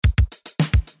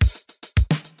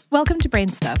Welcome to Brain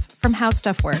Stuff from How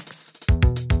Stuff Works.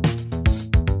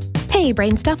 Hey,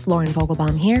 Brain Stuff, Lauren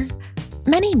Vogelbaum here.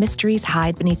 Many mysteries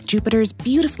hide beneath Jupiter's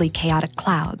beautifully chaotic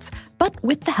clouds, but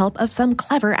with the help of some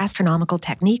clever astronomical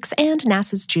techniques and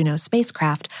NASA's Juno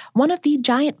spacecraft, one of the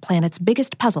giant planet's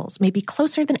biggest puzzles may be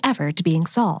closer than ever to being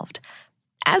solved.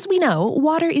 As we know,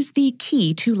 water is the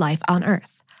key to life on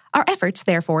Earth. Our efforts,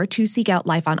 therefore, to seek out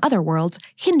life on other worlds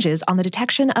hinges on the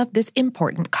detection of this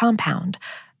important compound.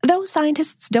 Though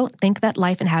scientists don't think that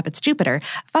life inhabits Jupiter,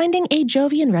 finding a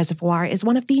Jovian reservoir is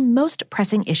one of the most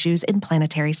pressing issues in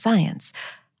planetary science.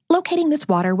 Locating this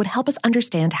water would help us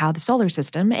understand how the solar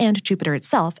system and Jupiter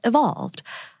itself evolved.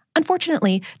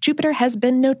 Unfortunately, Jupiter has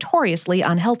been notoriously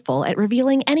unhelpful at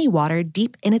revealing any water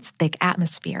deep in its thick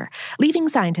atmosphere, leaving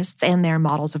scientists and their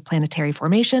models of planetary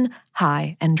formation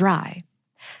high and dry.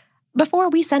 Before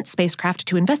we sent spacecraft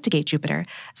to investigate Jupiter,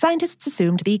 scientists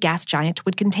assumed the gas giant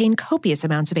would contain copious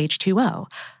amounts of H2O.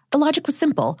 The logic was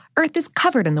simple. Earth is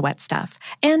covered in the wet stuff,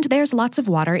 and there's lots of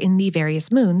water in the various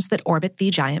moons that orbit the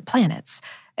giant planets.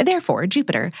 Therefore,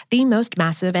 Jupiter, the most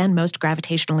massive and most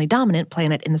gravitationally dominant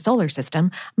planet in the solar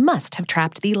system, must have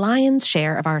trapped the lion's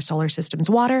share of our solar system's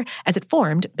water as it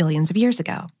formed billions of years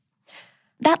ago.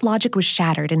 That logic was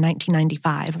shattered in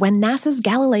 1995 when NASA's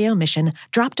Galileo mission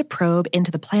dropped a probe into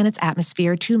the planet's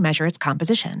atmosphere to measure its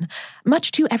composition.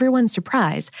 Much to everyone's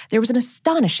surprise, there was an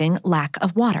astonishing lack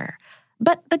of water.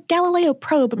 But the Galileo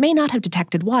probe may not have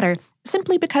detected water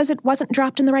simply because it wasn't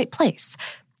dropped in the right place.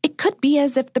 It could be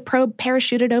as if the probe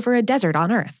parachuted over a desert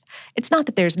on Earth. It's not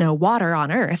that there's no water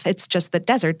on Earth, it's just that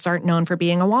deserts aren't known for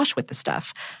being awash with the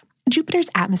stuff. Jupiter's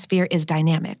atmosphere is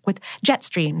dynamic, with jet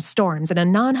streams, storms, and a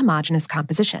non-homogeneous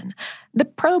composition. The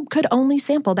probe could only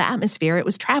sample the atmosphere it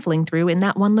was traveling through in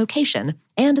that one location,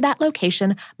 and that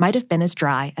location might have been as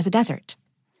dry as a desert.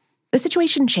 The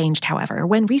situation changed, however,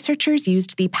 when researchers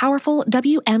used the powerful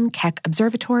W.M. Keck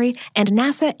Observatory and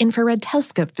NASA Infrared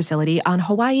Telescope Facility on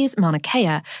Hawaii's Mauna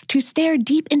Kea to stare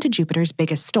deep into Jupiter's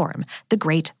biggest storm, the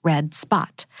Great Red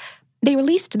Spot. They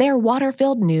released their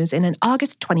water-filled news in an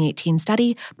August 2018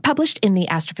 study published in the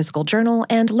Astrophysical Journal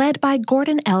and led by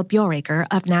Gordon L. Bjoraker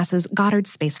of NASA's Goddard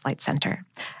Space Flight Center.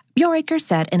 Bjoraker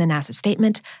said in a NASA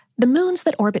statement, "The moons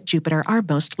that orbit Jupiter are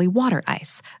mostly water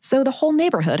ice, so the whole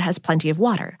neighborhood has plenty of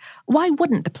water. Why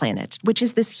wouldn't the planet, which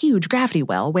is this huge gravity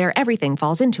well where everything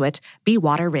falls into it, be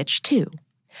water-rich too?"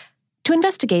 To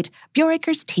investigate,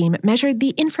 Bjoraker's team measured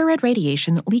the infrared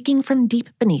radiation leaking from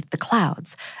deep beneath the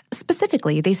clouds.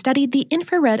 Specifically, they studied the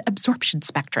infrared absorption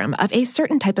spectrum of a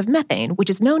certain type of methane,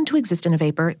 which is known to exist in a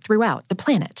vapor throughout the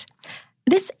planet.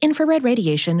 This infrared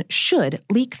radiation should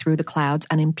leak through the clouds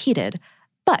unimpeded,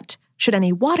 but should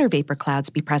any water vapor clouds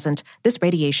be present, this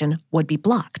radiation would be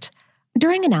blocked.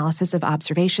 During analysis of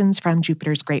observations from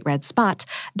Jupiter's Great Red Spot,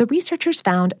 the researchers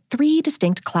found 3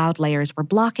 distinct cloud layers were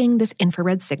blocking this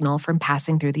infrared signal from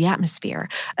passing through the atmosphere,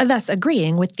 thus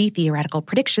agreeing with the theoretical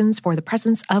predictions for the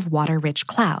presence of water-rich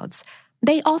clouds.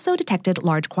 They also detected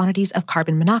large quantities of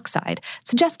carbon monoxide,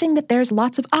 suggesting that there's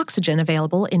lots of oxygen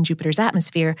available in Jupiter's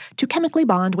atmosphere to chemically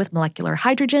bond with molecular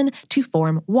hydrogen to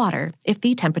form water if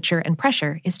the temperature and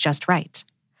pressure is just right.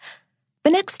 The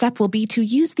next step will be to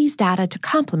use these data to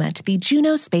complement the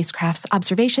Juno spacecraft's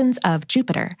observations of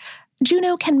Jupiter.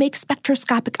 Juno can make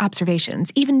spectroscopic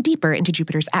observations even deeper into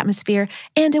Jupiter's atmosphere,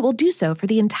 and it will do so for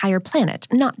the entire planet,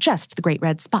 not just the Great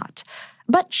Red Spot.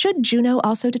 But should Juno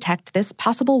also detect this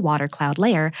possible water cloud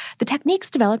layer, the techniques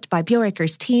developed by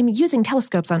Bjoraker's team using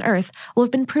telescopes on Earth will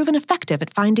have been proven effective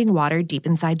at finding water deep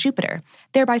inside Jupiter,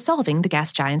 thereby solving the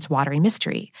gas giant's watery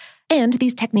mystery. And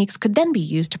these techniques could then be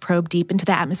used to probe deep into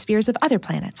the atmospheres of other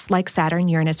planets, like Saturn,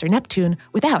 Uranus, or Neptune,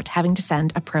 without having to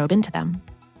send a probe into them.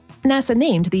 NASA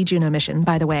named the Juno mission,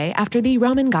 by the way, after the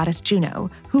Roman goddess Juno,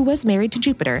 who was married to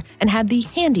Jupiter and had the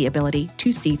handy ability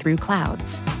to see through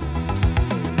clouds.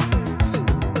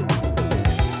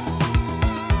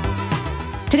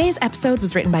 Today's episode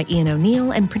was written by Ian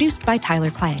O'Neill and produced by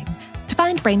Tyler Klang. To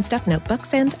find Brainstuff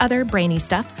notebooks and other brainy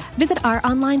stuff, visit our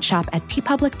online shop at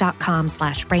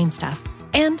tpublic.com/brainstuff.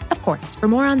 And, of course, for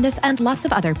more on this and lots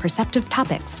of other perceptive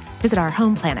topics, visit our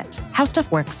home planet,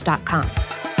 howstuffworks.com.